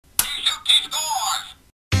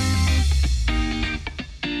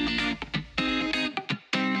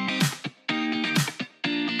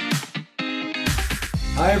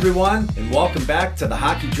Hi everyone, and welcome back to the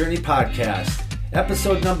Hockey Journey Podcast,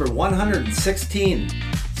 episode number 116,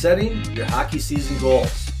 Setting Your Hockey Season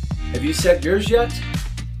Goals. Have you set yours yet?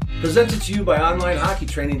 Presented to you by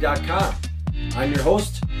OnlineHockeyTraining.com. I'm your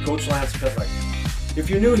host, Coach Lance Pitlick. If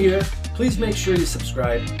you're new here, please make sure you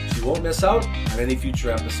subscribe so you won't miss out on any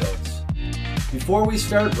future episodes. Before we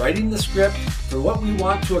start writing the script for what we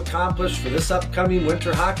want to accomplish for this upcoming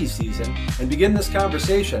winter hockey season and begin this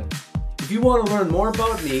conversation, if you want to learn more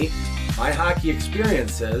about me, my hockey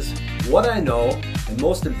experiences, what I know, and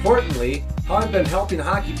most importantly, how I've been helping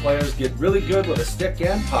hockey players get really good with a stick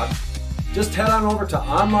and puck, just head on over to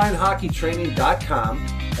OnlineHockeyTraining.com,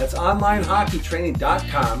 that's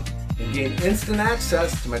OnlineHockeyTraining.com, and gain instant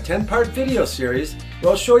access to my 10-part video series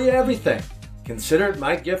where I'll show you everything. Consider it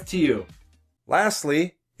my gift to you.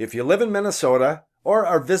 Lastly, if you live in Minnesota or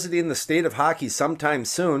are visiting the state of hockey sometime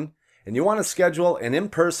soon and you want to schedule an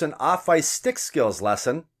in-person off-ice stick skills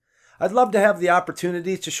lesson, I'd love to have the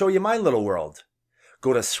opportunity to show you my little world.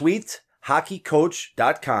 Go to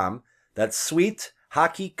sweethockeycoach.com, that's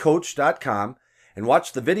sweethockeycoach.com, and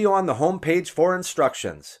watch the video on the homepage for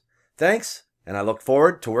instructions. Thanks, and I look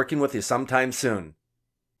forward to working with you sometime soon.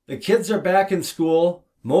 The kids are back in school.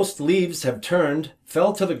 Most leaves have turned,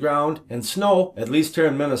 fell to the ground, and snow, at least here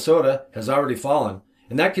in Minnesota, has already fallen.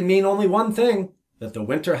 And that can mean only one thing, that the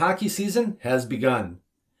winter hockey season has begun.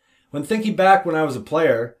 When thinking back when I was a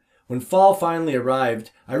player, when fall finally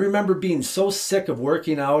arrived, I remember being so sick of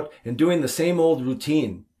working out and doing the same old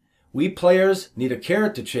routine. We players need a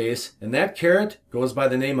carrot to chase, and that carrot goes by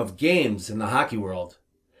the name of games in the hockey world.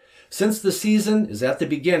 Since the season is at the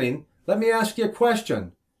beginning, let me ask you a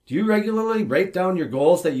question. Do you regularly write down your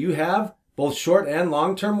goals that you have, both short and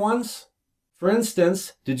long-term ones? For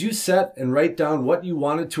instance, did you set and write down what you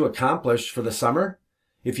wanted to accomplish for the summer?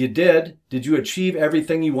 If you did you achieve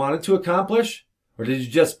everything you wanted to accomplish? Or did you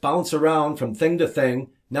just bounce around from thing to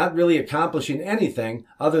thing, not really accomplishing anything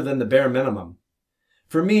other than the bare minimum?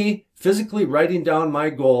 For me, physically writing down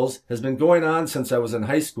my goals has been going on since I was in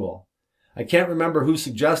high school. I can't remember who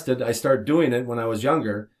suggested I start doing it when I was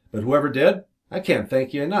younger, but whoever did, I can't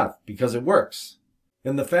thank you enough because it works.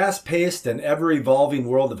 In the fast-paced and ever-evolving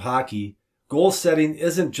world of hockey, goal setting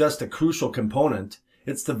isn't just a crucial component,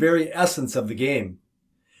 it's the very essence of the game.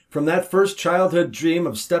 From that first childhood dream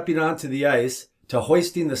of stepping onto the ice to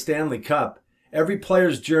hoisting the Stanley Cup, every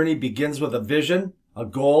player's journey begins with a vision, a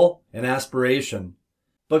goal, and aspiration.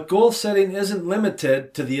 But goal setting isn't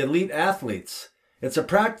limited to the elite athletes. It's a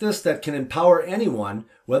practice that can empower anyone,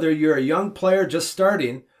 whether you're a young player just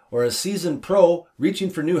starting or a seasoned pro reaching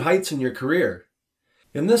for new heights in your career.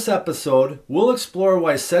 In this episode, we'll explore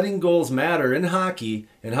why setting goals matter in hockey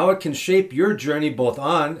and how it can shape your journey both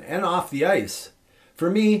on and off the ice.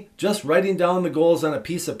 For me, just writing down the goals on a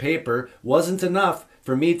piece of paper wasn't enough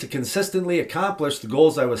for me to consistently accomplish the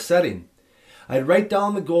goals I was setting. I'd write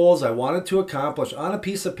down the goals I wanted to accomplish on a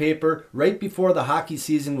piece of paper right before the hockey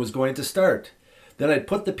season was going to start. Then I'd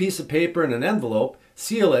put the piece of paper in an envelope,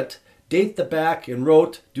 seal it, date the back, and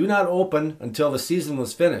wrote, "Do not open until the season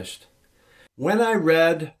was finished." When I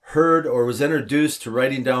read, heard, or was introduced to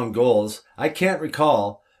writing down goals, I can't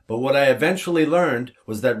recall, but what I eventually learned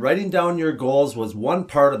was that writing down your goals was one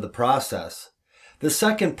part of the process. The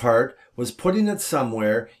second part was putting it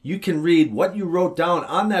somewhere you can read what you wrote down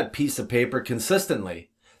on that piece of paper consistently,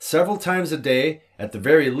 several times a day, at the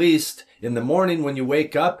very least, in the morning when you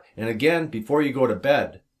wake up, and again before you go to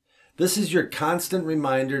bed. This is your constant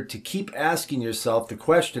reminder to keep asking yourself the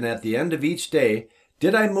question at the end of each day,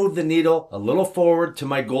 did I move the needle a little forward to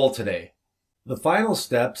my goal today? The final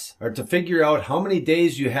steps are to figure out how many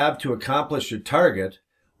days you have to accomplish your target,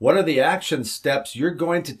 what are the action steps you're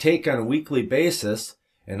going to take on a weekly basis,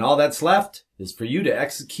 and all that's left is for you to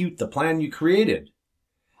execute the plan you created.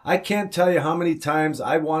 I can't tell you how many times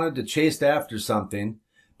I wanted to chase after something,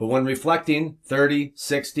 but when reflecting 30,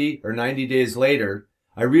 60, or 90 days later,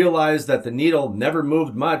 I realized that the needle never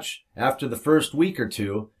moved much after the first week or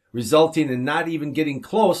two, resulting in not even getting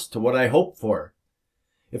close to what I hoped for.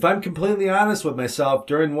 If I'm completely honest with myself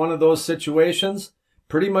during one of those situations,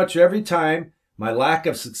 pretty much every time, my lack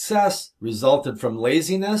of success resulted from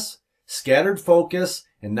laziness, scattered focus,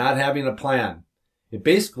 and not having a plan. It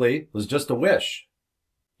basically was just a wish.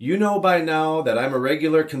 You know by now that I'm a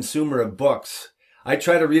regular consumer of books. I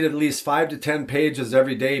try to read at least 5 to 10 pages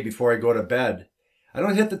every day before I go to bed. I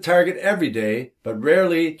don't hit the target every day, but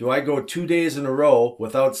rarely do I go 2 days in a row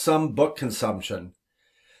without some book consumption.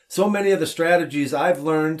 So many of the strategies I've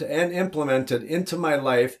learned and implemented into my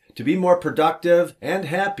life to be more productive and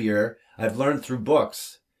happier, I've learned through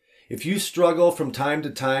books. If you struggle from time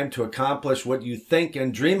to accomplish what you think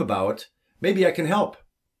and dream about, maybe I can help.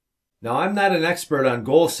 Now, I'm not an expert on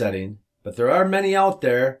goal setting, but there are many out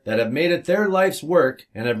there that have made it their life's work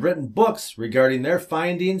and have written books regarding their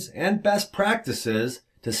findings and best practices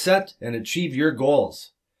to set and achieve your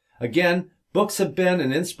goals. Again, books have been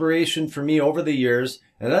an inspiration for me over the years,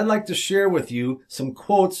 and I'd like to share with you some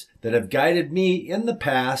quotes that have guided me in the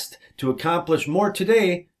past to accomplish more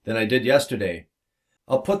today than I did yesterday.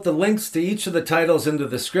 I'll put the links to each of the titles in the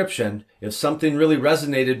description if something really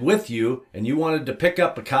resonated with you and you wanted to pick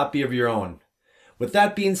up a copy of your own. With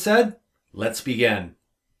that being said, let's begin.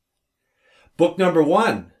 Book number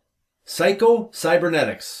 1,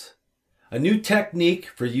 Psycho-Cybernetics, a new technique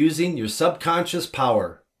for using your subconscious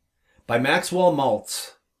power, by Maxwell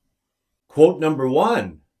Maltz. Quote number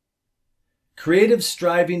 1, creative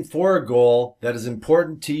striving for a goal that is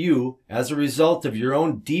important to you as a result of your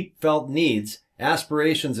own deep felt needs,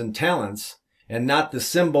 aspirations, and talents, and not the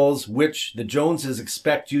symbols which the Joneses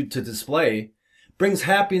expect you to display, brings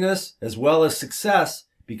happiness as well as success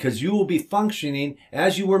because you will be functioning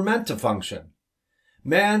as you were meant to function.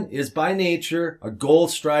 Man is by nature a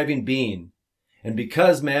goal-striving being, and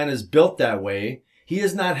because man is built that way, he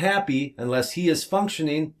is not happy unless he is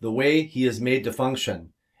functioning the way he is made to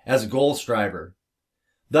function, as a goal striver.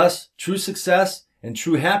 Thus, true success and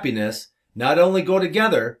true happiness not only go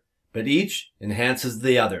together, but each enhances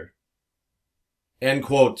the other. End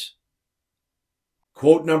quote.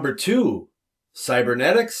 Quote number 2,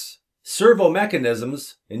 cybernetics,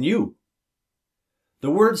 servomechanisms in you. The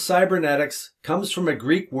word cybernetics comes from a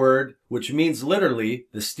Greek word which means literally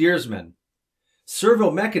the steersman.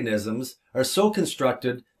 Servomechanisms are so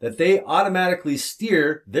constructed that they automatically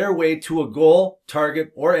steer their way to a goal,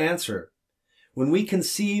 target, or answer. When we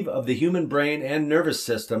conceive of the human brain and nervous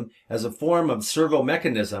system as a form of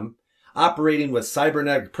servomechanism, operating with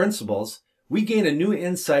cybernetic principles, we gain a new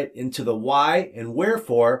insight into the why and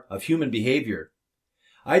wherefore of human behavior.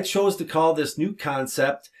 I chose to call this new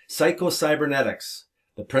concept psycho-cybernetics,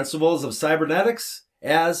 the principles of cybernetics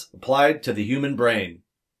as applied to the human brain.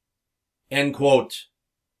 End quote.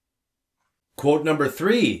 Quote number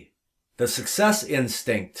 3, the success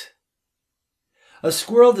instinct. A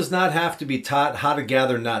squirrel does not have to be taught how to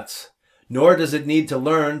gather nuts, nor does it need to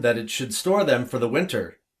learn that it should store them for the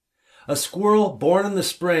winter. A squirrel born in the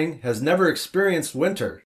spring has never experienced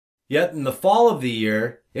winter. Yet in the fall of the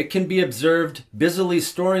year, it can be observed busily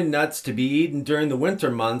storing nuts to be eaten during the winter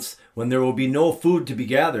months when there will be no food to be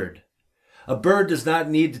gathered. A bird does not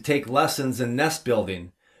need to take lessons in nest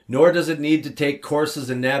building, nor does it need to take courses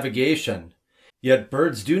in navigation. Yet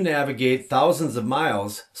birds do navigate thousands of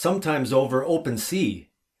miles, sometimes over open sea.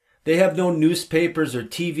 They have no newspapers or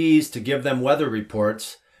TVs to give them weather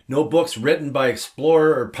reports, no books written by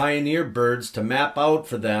explorer or pioneer birds to map out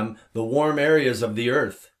for them the warm areas of the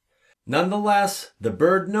earth. Nonetheless, the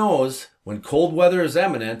bird knows when cold weather is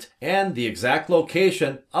imminent and the exact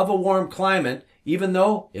location of a warm climate, even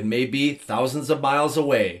though it may be thousands of miles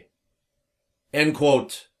away. End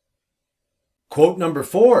quote. Quote number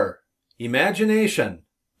 4, imagination,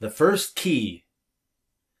 the first key.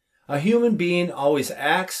 A human being always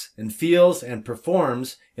acts and feels and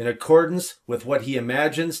performs in accordance with what he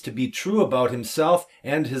imagines to be true about himself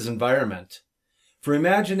and his environment. For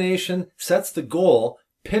imagination sets the goal,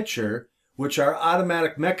 picture, which our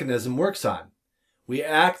automatic mechanism works on. We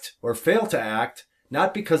act or fail to act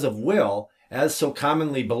not because of will, as so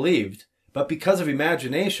commonly believed, but because of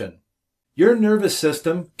imagination. Your nervous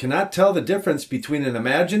system cannot tell the difference between an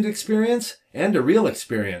imagined experience and a real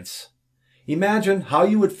experience. Imagine how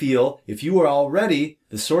you would feel if you were already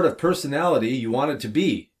the sort of personality you wanted to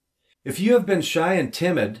be. If you have been shy and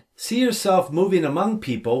timid, see yourself moving among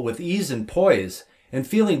people with ease and poise and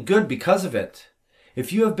feeling good because of it.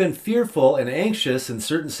 If you have been fearful and anxious in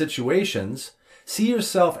certain situations, see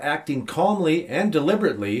yourself acting calmly and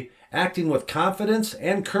deliberately, acting with confidence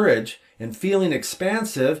and courage, and feeling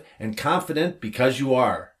expansive and confident because you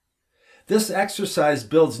are. This exercise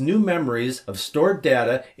builds new memories of stored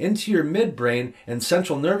data into your midbrain and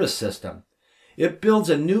central nervous system. It builds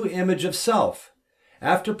a new image of self.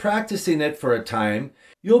 After practicing it for a time,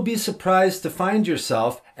 you'll be surprised to find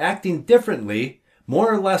yourself acting differently,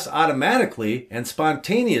 more or less automatically and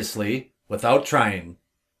spontaneously without trying.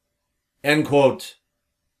 End quote.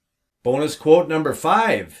 Bonus quote number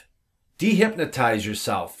 5. Dehypnotize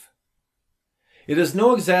yourself. It is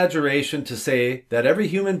no exaggeration to say that every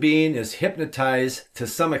human being is hypnotized to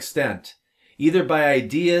some extent, either by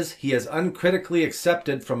ideas he has uncritically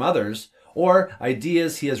accepted from others or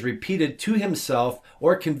ideas he has repeated to himself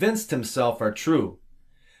or convinced himself are true.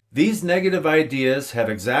 These negative ideas have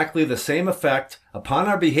exactly the same effect upon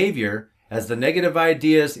our behavior as the negative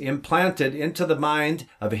ideas implanted into the mind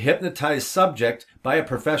of a hypnotized subject by a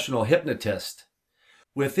professional hypnotist.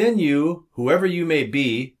 Within you, whoever you may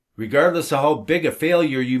be, regardless of how big a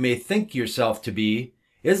failure you may think yourself to be,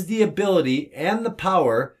 is the ability and the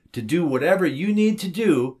power to do whatever you need to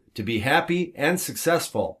do to be happy and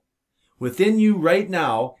successful. Within you right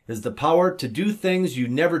now is the power to do things you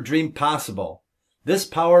never dreamed possible. This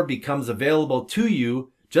power becomes available to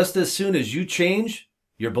you just as soon as you change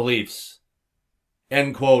your beliefs.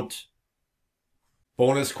 End quote.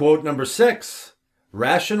 Bonus quote number 6,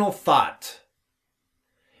 rational thought.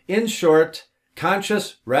 In short,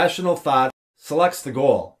 conscious, rational thought selects the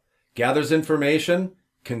goal, gathers information,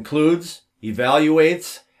 concludes,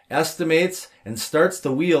 evaluates, estimates, and starts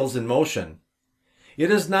the wheels in motion.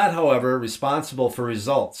 It is not, however, responsible for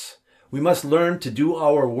results. We must learn to do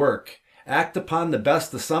our work, act upon the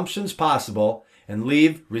best assumptions possible, and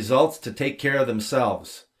leave results to take care of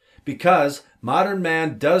themselves. Because modern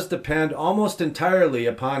man does depend almost entirely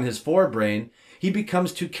upon his forebrain, he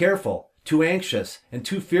becomes too careful, too anxious, and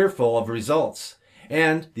too fearful of results.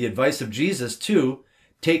 And the advice of Jesus, too,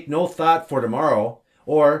 take no thought for tomorrow,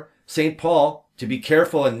 or St. Paul, to be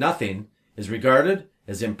careful in nothing, is regarded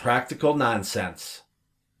as impractical nonsense.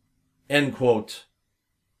 End quote.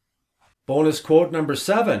 Bonus quote number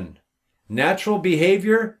 7, natural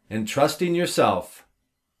behavior and trusting yourself.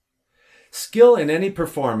 Skill in any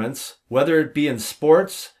performance, whether it be in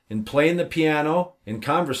sports, in playing the piano, in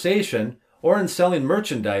conversation, or in selling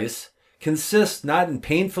merchandise, consists not in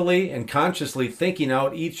painfully and consciously thinking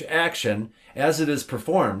out each action as it is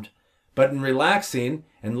performed, but in relaxing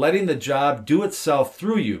and letting the job do itself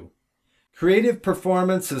through you. Creative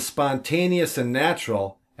performance is spontaneous and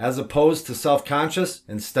natural, as opposed to self-conscious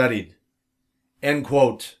and studied. End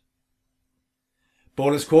quote.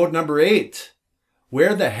 Bonus quote number 8,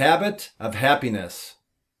 wear the habit of happiness.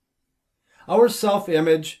 Our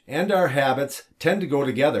self-image and our habits tend to go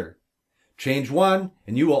together. Change one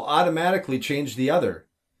and you will automatically change the other.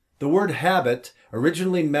 The word habit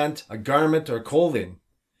originally meant a garment or clothing.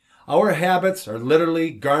 Our habits are literally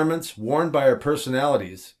garments worn by our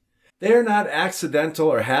personalities. They are not accidental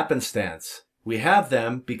or happenstance. We have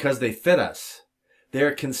them because they fit us. They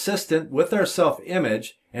are consistent with our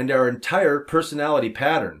self-image and our entire personality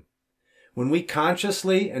pattern. When we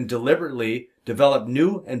consciously and deliberately develop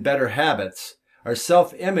new and better habits, our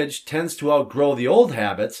self-image tends to outgrow the old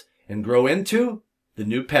habits and grow into the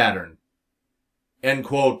new pattern. End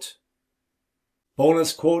quote.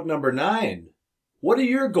 Bonus quote number 9. What are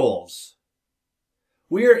your goals?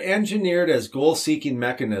 We are engineered as goal-seeking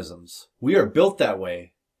mechanisms. We are built that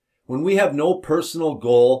way. When we have no personal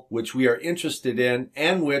goal which we are interested in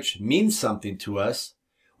and which means something to us,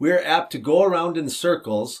 we are apt to go around in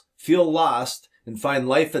circles, feel lost, and find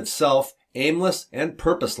life itself aimless and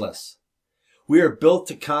purposeless. We are built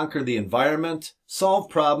to conquer the environment, solve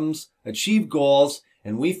problems, achieve goals,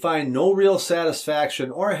 and we find no real satisfaction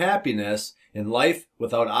or happiness in life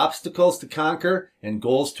without obstacles to conquer and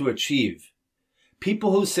goals to achieve.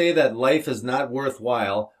 People who say that life is not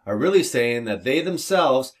worthwhile are really saying that they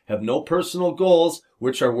themselves have no personal goals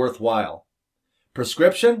which are worthwhile.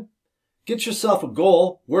 Prescription? Get yourself a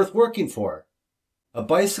goal worth working for. A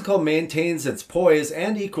bicycle maintains its poise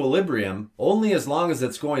and equilibrium only as long as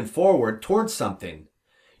it's going forward towards something.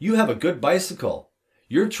 You have a good bicycle.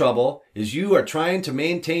 Your trouble is you are trying to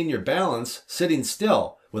maintain your balance sitting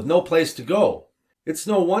still with no place to go. It's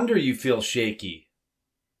no wonder you feel shaky.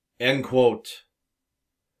 End quote.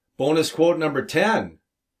 Bonus quote number 10.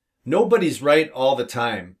 Nobody's right all the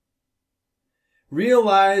time.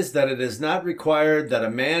 Realize that it is not required that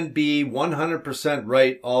a man be 100%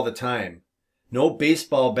 right all the time. No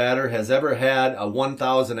baseball batter has ever had a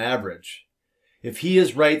 1,000 average. If he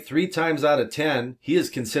is right 3 times out of 10, he is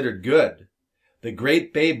considered good. The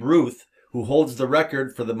great Babe Ruth, who holds the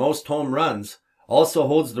record for the most home runs, also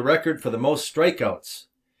holds the record for the most strikeouts.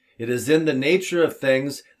 It is in the nature of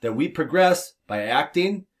things that we progress by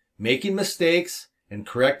acting, making mistakes, and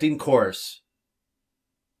correcting course.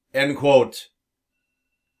 End quote.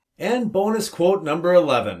 And bonus quote number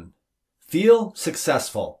 11. Feel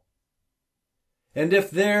successful. And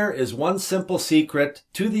if there is one simple secret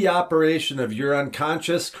to the operation of your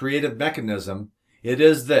unconscious creative mechanism, it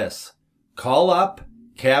is this. Call up,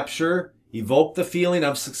 capture, evoke the feeling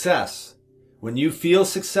of success. When you feel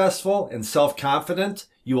successful and self-confident,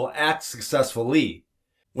 you will act successfully.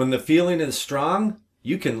 When the feeling is strong,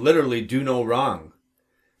 you can literally do no wrong.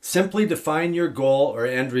 Simply define your goal or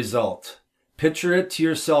end result. Picture it to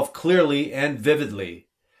yourself clearly and vividly.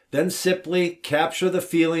 Then simply capture the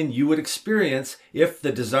feeling you would experience if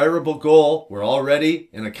the desirable goal were already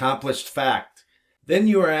an accomplished fact. Then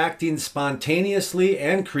you are acting spontaneously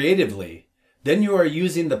and creatively. Then you are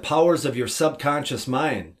using the powers of your subconscious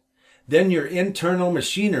mind. Then your internal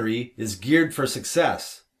machinery is geared for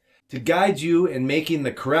success, to guide you in making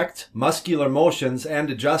the correct muscular motions and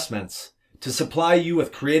adjustments, to supply you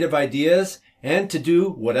with creative ideas, and to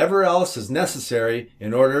do whatever else is necessary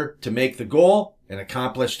in order to make the goal an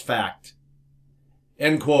accomplished fact.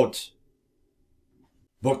 End quote.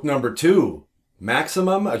 Book number 2,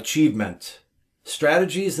 Maximum Achievement.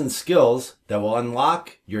 Strategies and Skills That Will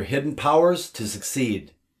Unlock Your Hidden Powers to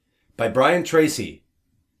Succeed, by Brian Tracy.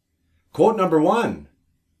 Quote number 1.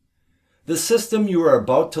 The system you are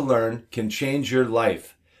about to learn can change your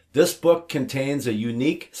life. This book contains a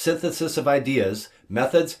unique synthesis of ideas,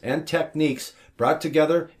 methods, and techniques brought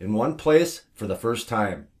together in one place for the first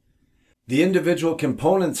time. The individual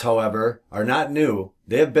components, however, are not new.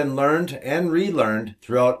 They have been learned and relearned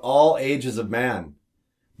throughout all ages of man.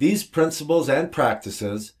 These principles and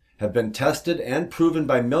practices have been tested and proven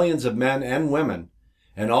by millions of men and women,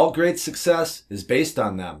 and all great success is based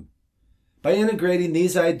on them. By integrating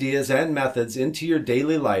these ideas and methods into your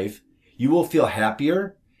daily life, you will feel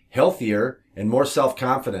happier, healthier, and more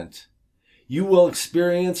self-confident. You will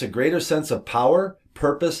experience a greater sense of power,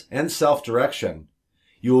 purpose, and self-direction.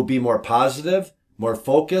 You will be more positive, more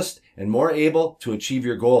focused, and more able to achieve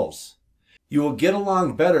your goals. You will get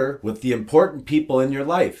along better with the important people in your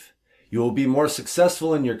life. You will be more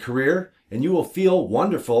successful in your career, and you will feel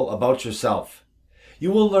wonderful about yourself.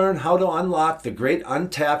 You will learn how to unlock the great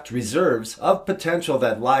untapped reserves of potential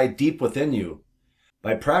that lie deep within you.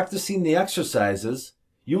 By practicing the exercises,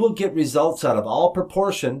 you will get results out of all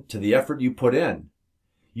proportion to the effort you put in.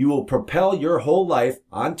 You will propel your whole life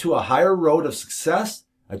onto a higher road of success,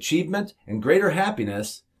 achievement, and greater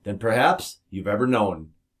happiness than perhaps you've ever known.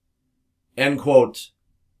 End quote.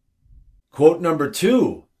 Quote number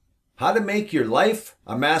 2. How to make your life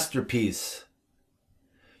a masterpiece.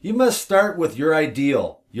 You must start with your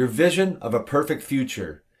ideal, your vision of a perfect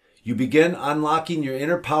future. You begin unlocking your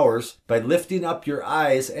inner powers by lifting up your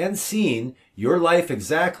eyes and seeing your life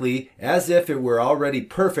exactly as if it were already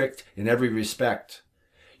perfect in every respect.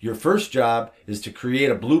 Your first job is to create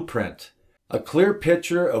a blueprint, a clear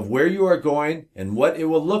picture of where you are going and what it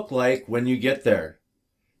will look like when you get there.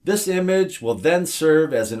 This image will then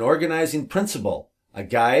serve as an organizing principle, a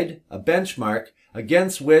guide, a benchmark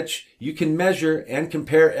against which you can measure and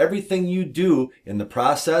compare everything you do in the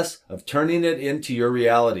process of turning it into your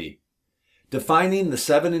reality. Defining the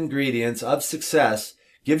 7 ingredients of success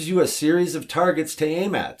gives you a series of targets to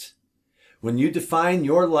aim at. When you define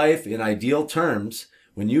your life in ideal terms,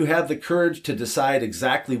 when you have the courage to decide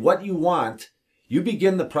exactly what you want, you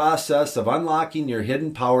begin the process of unlocking your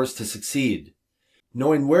hidden powers to succeed.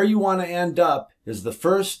 Knowing where you want to end up is the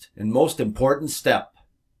first and most important step.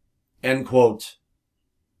 End quote.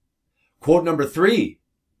 Quote number 3.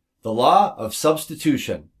 The Law of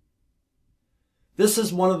Substitution. This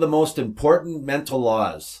is one of the most important mental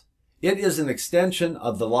laws. It is an extension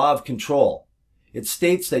of the law of control. It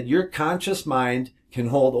states that your conscious mind can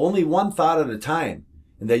hold only one thought at a time,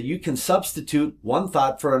 and that you can substitute one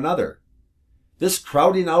thought for another. This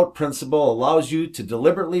crowding out principle allows you to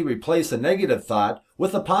deliberately replace a negative thought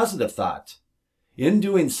with a positive thought. In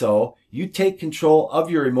doing so, you take control of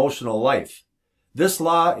your emotional life. This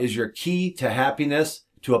law is your key to happiness,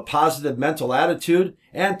 to a positive mental attitude,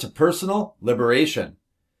 and to personal liberation.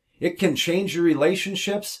 It can change your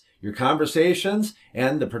relationships, your conversations,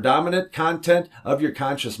 and the predominant content of your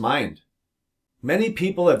conscious mind. Many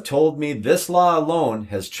people have told me this law alone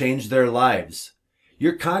has changed their lives.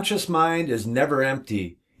 Your conscious mind is never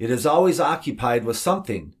empty. It is always occupied with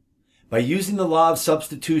something. By using the law of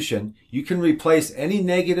substitution, you can replace any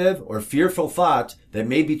negative or fearful thought that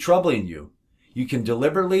may be troubling you. You can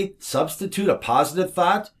deliberately substitute a positive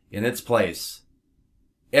thought in its place.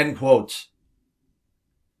 End quote.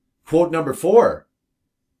 Quote number 4.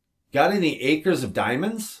 Got any acres of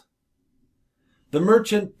diamonds? The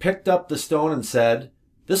merchant picked up the stone and said,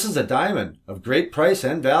 "This is a diamond of great price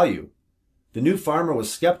and value." The new farmer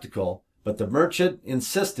was skeptical, but the merchant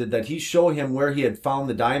insisted that he show him where he had found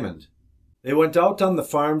the diamond. They went out on the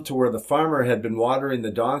farm to where the farmer had been watering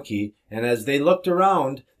the donkey, and as they looked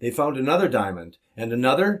around, they found another diamond, and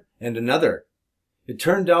another, and another. It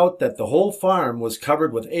turned out that the whole farm was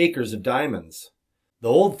covered with acres of diamonds. The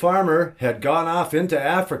old farmer had gone off into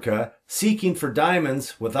Africa seeking for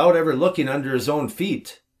diamonds without ever looking under his own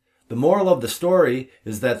feet. The moral of the story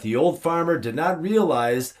is that the old farmer did not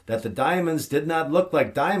realize that the diamonds did not look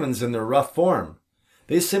like diamonds in their rough form.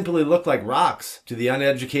 They simply looked like rocks to the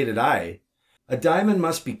uneducated eye. A diamond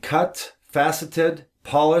must be cut, faceted,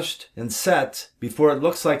 polished, and set before it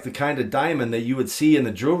looks like the kind of diamond that you would see in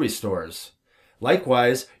the jewelry stores.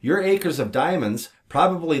 Likewise, your acres of diamonds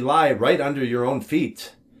probably lie right under your own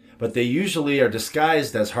feet, but they usually are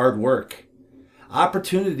disguised as hard work.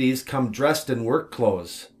 Opportunities come dressed in work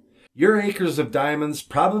clothes. Your acres of diamonds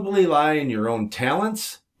probably lie in your own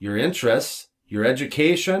talents, your interests, your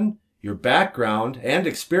education, your background and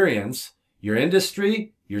experience, your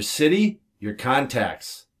industry, your city, your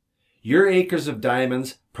contacts. Your acres of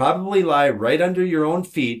diamonds probably lie right under your own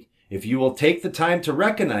feet if you will take the time to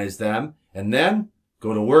recognize them and then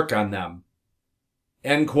go to work on them.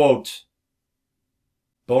 End quote.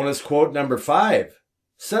 Bonus quote number 5.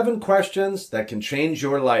 7 questions that can change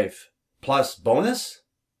your life. Plus bonus?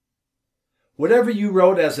 Whatever you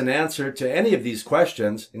wrote as an answer to any of these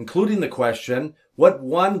questions, including the question, what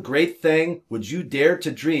one great thing would you dare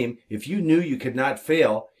to dream if you knew you could not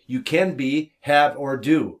fail, you can be, have, or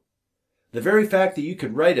do? The very fact that you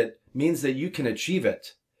could write it means that you can achieve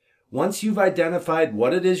it. Once you've identified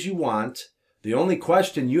what it is you want, the only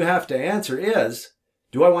question you have to answer is,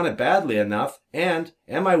 do I want it badly enough, and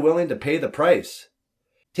am I willing to pay the price?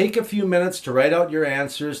 Take a few minutes to write out your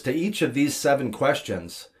answers to each of these 7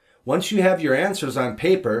 questions. Once you have your answers on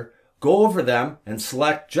paper, go over them and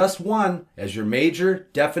select just one as your major,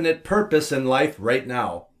 definite purpose in life right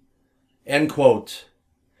now. End quote.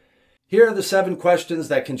 Here are the 7 questions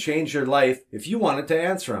that can change your life if you wanted to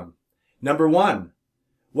answer them. Number 1,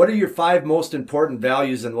 what are your 5 most important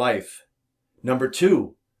values in life? Number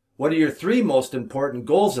 2, what are your 3 most important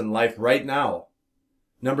goals in life right now?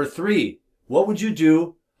 Number 3, what would you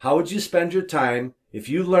do, how would you spend your time if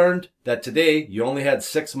you learned that today you only had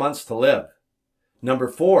 6 months to live? Number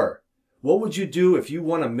 4, what would you do if you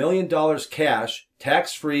won $1 million cash,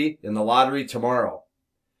 tax-free, in the lottery tomorrow?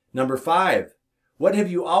 Number 5, what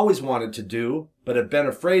have you always wanted to do but have been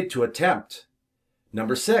afraid to attempt?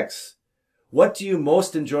 Number 6, what do you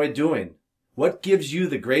most enjoy doing? What gives you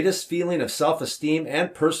the greatest feeling of self-esteem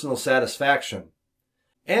and personal satisfaction?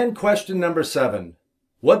 And question number 7,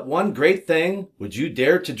 what one great thing would you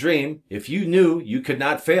dare to dream if you knew you could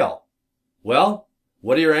not fail? Well,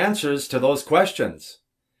 what are your answers to those questions?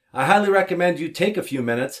 I highly recommend you take a few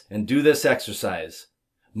minutes and do this exercise.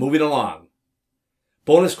 Moving along.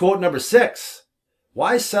 Bonus quote number 6.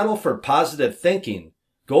 Why settle for positive thinking?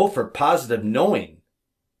 Go for positive knowing.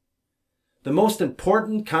 The most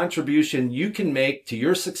important contribution you can make to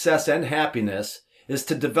your success and happiness is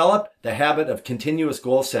to develop the habit of continuous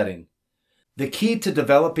goal setting. The key to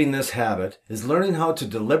developing this habit is learning how to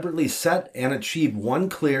deliberately set and achieve one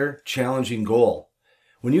clear, challenging goal.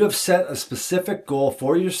 When you have set a specific goal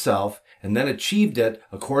for yourself and then achieved it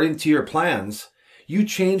according to your plans, you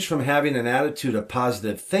change from having an attitude of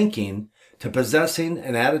positive thinking to possessing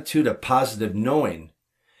an attitude of positive knowing.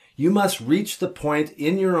 You must reach the point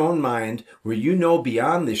in your own mind where you know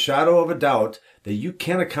beyond the shadow of a doubt that you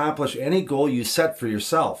can accomplish any goal you set for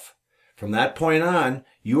yourself. From that point on,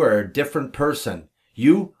 you are a different person.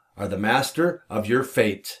 You are the master of your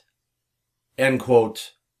fate. End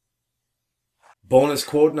quote. Bonus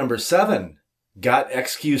quote number 7. Got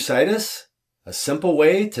excusitis? A simple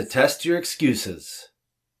way to test your excuses.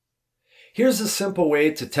 Here's a simple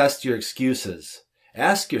way to test your excuses.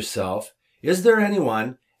 Ask yourself, is there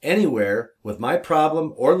anyone, anywhere, with my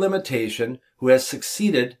problem or limitation who has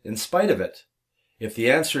succeeded in spite of it? If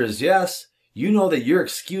the answer is yes, you know that your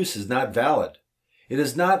excuse is not valid. It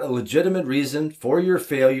is not a legitimate reason for your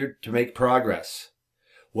failure to make progress.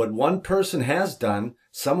 What one person has done,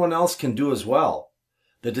 someone else can do as well.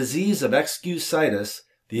 The disease of excusitis,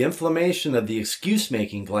 the inflammation of the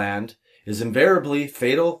excuse-making gland, is invariably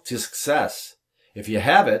fatal to success. If you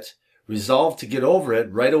have it, resolve to get over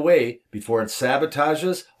it right away before it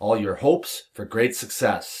sabotages all your hopes for great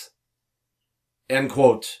success. End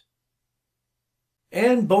quote.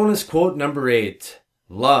 And bonus quote number 8.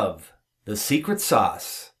 Love, the secret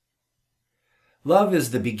sauce. Love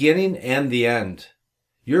is the beginning and the end.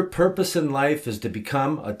 Your purpose in life is to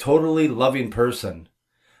become a totally loving person.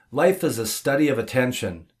 Life is a study of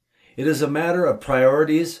attention. It is a matter of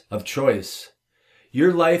priorities, of choice.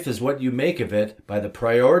 Your life is what you make of it by the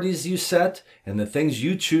priorities you set and the things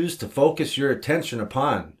you choose to focus your attention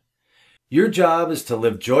upon. Your job is to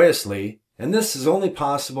live joyously, and this is only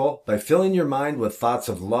possible by filling your mind with thoughts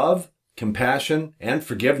of love, compassion, and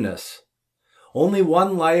forgiveness. Only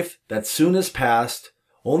one life that soon is past,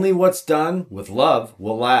 only what's done with love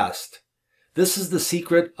will last. This is the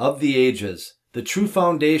secret of the ages, the true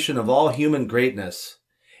foundation of all human greatness.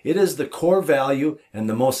 It is the core value and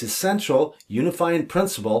the most essential unifying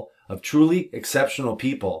principle of truly exceptional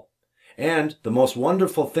people. And the most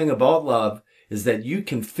wonderful thing about love is that you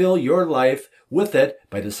can fill your life with it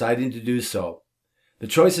by deciding to do so. The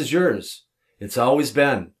choice is yours. It's always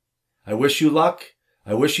been. I wish you luck.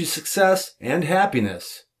 I wish you success and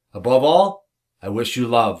happiness. Above all, I wish you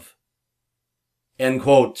love. End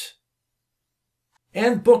quote.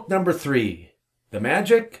 And book number 3, The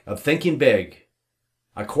Magic of Thinking Big.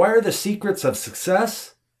 Acquire the Secrets of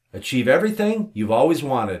Success. Achieve Everything You've Always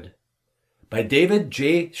Wanted. By David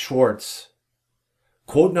J. Schwartz.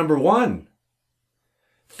 Quote number 1.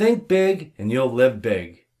 Think big and you'll live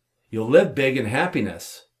big. You'll live big in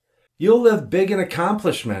happiness. You'll live big in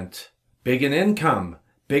accomplishment, big in income,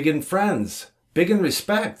 big in friends, big in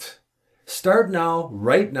respect. Start now,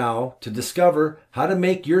 right now, to discover how to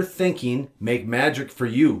make your thinking make magic for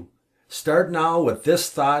you. Start now with this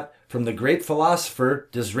thought from the great philosopher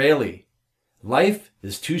Disraeli. Life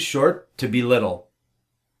is too short to be little.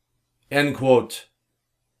 End quote.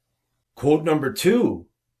 Quote number 2.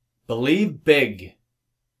 Believe big.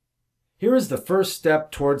 Here is the first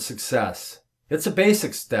step towards success. It's a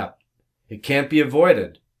basic step. It can't be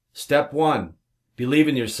avoided. Step 1. Believe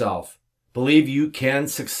in yourself. Believe you can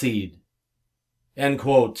succeed. End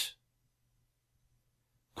quote.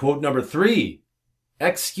 Quote number 3.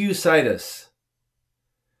 Excusitis.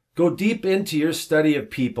 Go deep into your study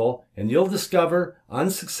of people and you'll discover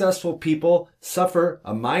unsuccessful people suffer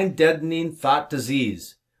a mind-deadening thought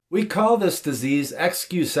disease. We call this disease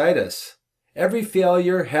excusitis. Every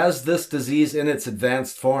failure has this disease in its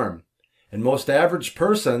advanced form, and most average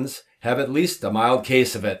persons have at least a mild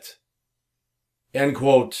case of it. End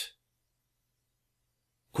quote.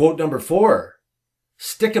 Quote number 4.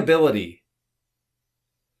 Stickability.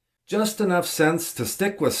 Just enough sense to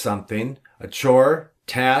stick with something, a chore,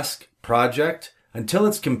 task, project, until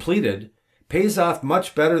it's completed, pays off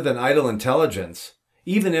much better than idle intelligence,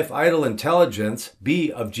 even if idle intelligence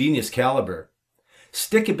be of genius caliber.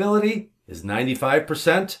 Stickability is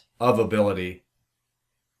 95% of ability.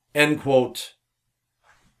 End quote.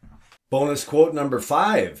 Bonus quote number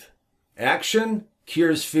 5. Action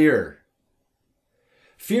cures fear.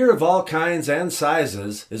 Fear of all kinds and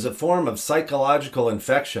sizes is a form of psychological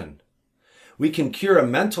infection. We can cure a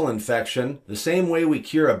mental infection the same way we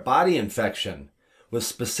cure a body infection, with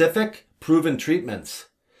specific, proven treatments.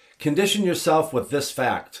 Condition yourself with this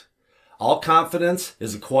fact. All confidence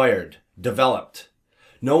is acquired, developed.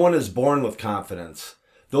 No one is born with confidence.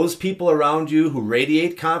 Those people around you who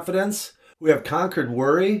radiate confidence, who have conquered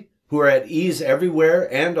worry, who are at ease everywhere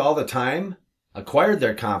and all the time, acquired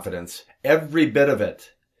their confidence, every bit of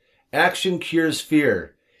it. Action cures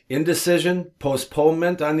fear. Indecision,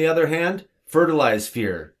 postponement, on the other hand, fertilize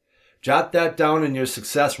fear. Jot that down in your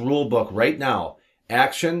success rule book right now.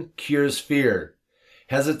 Action cures fear.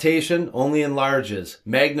 Hesitation only enlarges,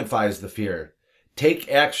 magnifies the fear. Take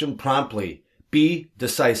action promptly. Be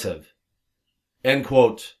decisive. End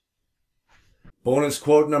quote. Bonus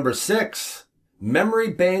quote number 6.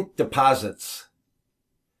 Memory bank deposits.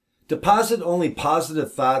 Deposit only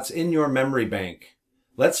positive thoughts in your memory bank.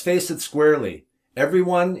 Let's face it squarely.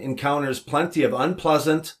 Everyone encounters plenty of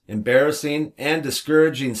unpleasant, embarrassing, and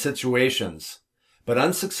discouraging situations. But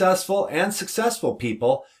unsuccessful and successful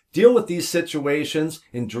people deal with these situations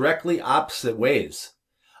in directly opposite ways.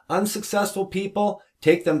 Unsuccessful people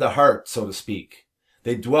take them to heart, so to speak.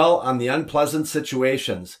 They dwell on the unpleasant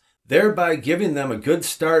situations, thereby giving them a good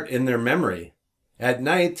start in their memory. At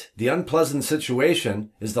night, the unpleasant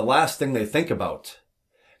situation is the last thing they think about.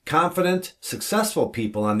 Confident, successful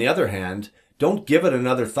people, on the other hand, don't give it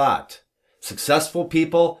another thought. Successful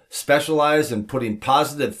people specialize in putting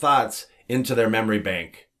positive thoughts into their memory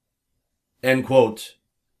bank. End quote.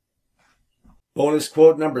 Bonus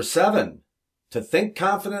quote number 7. To think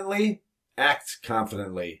confidently, act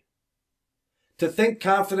confidently. To think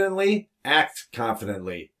confidently, act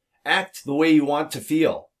confidently. Act the way you want to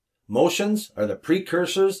feel. Motions are the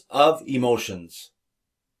precursors of emotions.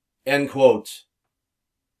 End quote.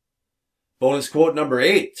 Bonus quote number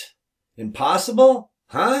 8. Impossible?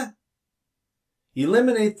 Huh?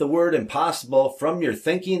 Eliminate the word impossible from your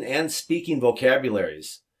thinking and speaking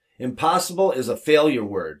vocabularies. Impossible is a failure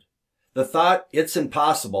word. The thought, it's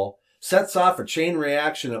impossible, sets off a chain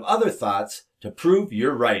reaction of other thoughts to prove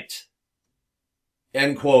you're right.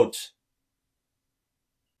 End quote.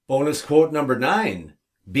 Bonus quote number 9.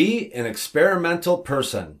 Be an experimental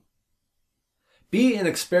person. Be an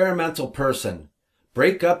experimental person.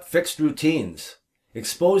 Break up fixed routines.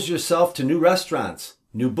 Expose yourself to new restaurants,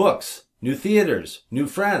 new books, new theaters, new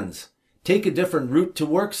friends. Take a different route to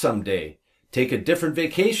work someday. Take a different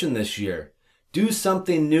vacation this year. Do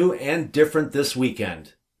something new and different this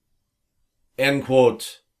weekend. End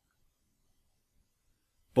quote.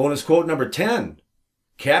 Bonus quote number 10.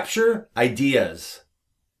 Capture ideas.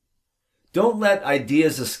 Don't let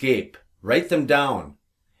ideas escape. Write them down.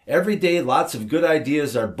 Every day, lots of good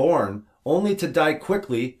ideas are born, only to die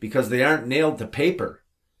quickly because they aren't nailed to paper.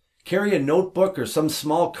 Carry a notebook or some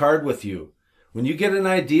small card with you. When you get an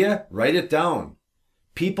idea, write it down.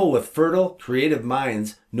 People with fertile, creative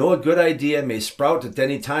minds know a good idea may sprout at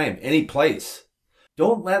any time, any place.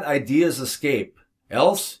 Don't let ideas escape,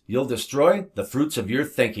 else you'll destroy the fruits of your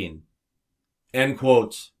thinking. End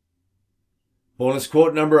quotes. Bonus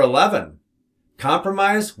quote number 11.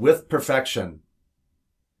 Compromise with perfection.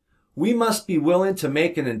 We must be willing to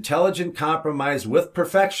make an intelligent compromise with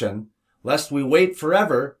perfection, lest we wait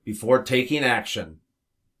forever before taking action.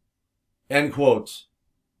 End quotes.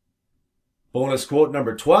 Bonus quote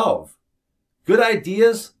number 12. Good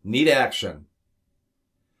ideas need action.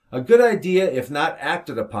 A good idea, if not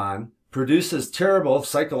acted upon, produces terrible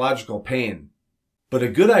psychological pain. But a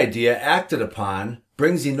good idea acted upon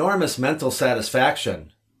brings enormous mental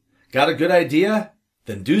satisfaction. Got a good idea?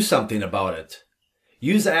 Then do something about it.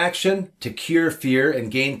 Use action to cure fear and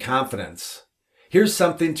gain confidence. Here's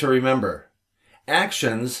something to remember.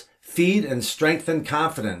 Actions feed and strengthen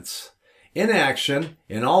confidence. Inaction,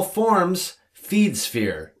 in all forms, feeds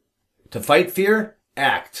fear. To fight fear,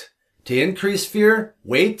 act. To increase fear,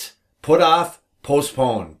 wait, put off,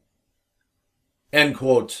 postpone. End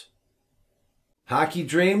quote. Hockey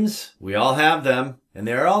dreams, we all have them, and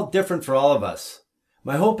they are all different for all of us.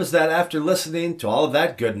 My hope is that after listening to all of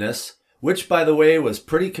that goodness, which by the way was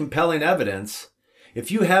pretty compelling evidence,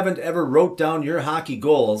 if you haven't ever wrote down your hockey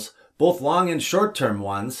goals, both long and short-term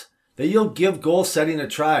ones, that you'll give goal setting a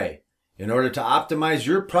try in order to optimize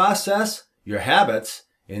your process, your habits,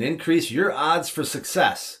 and increase your odds for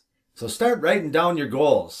success. So start writing down your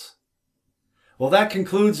goals. Well, that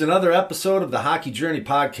concludes another episode of the Hockey Journey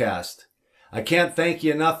podcast. I can't thank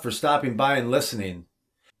you enough for stopping by and listening.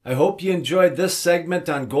 I hope you enjoyed this segment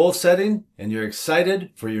on goal setting and you're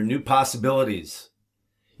excited for your new possibilities.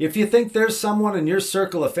 If you think there's someone in your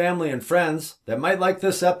circle of family and friends that might like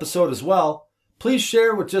this episode as well, please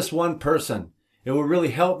share with just one person. It will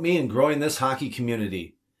really help me in growing this hockey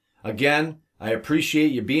community. Again, I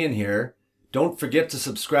appreciate you being here. Don't forget to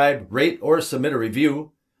subscribe, rate, or submit a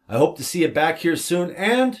review. I hope to see you back here soon,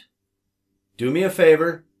 and do me a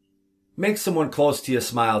favor. Make someone close to you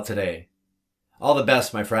smile today. All the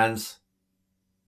best, my friends.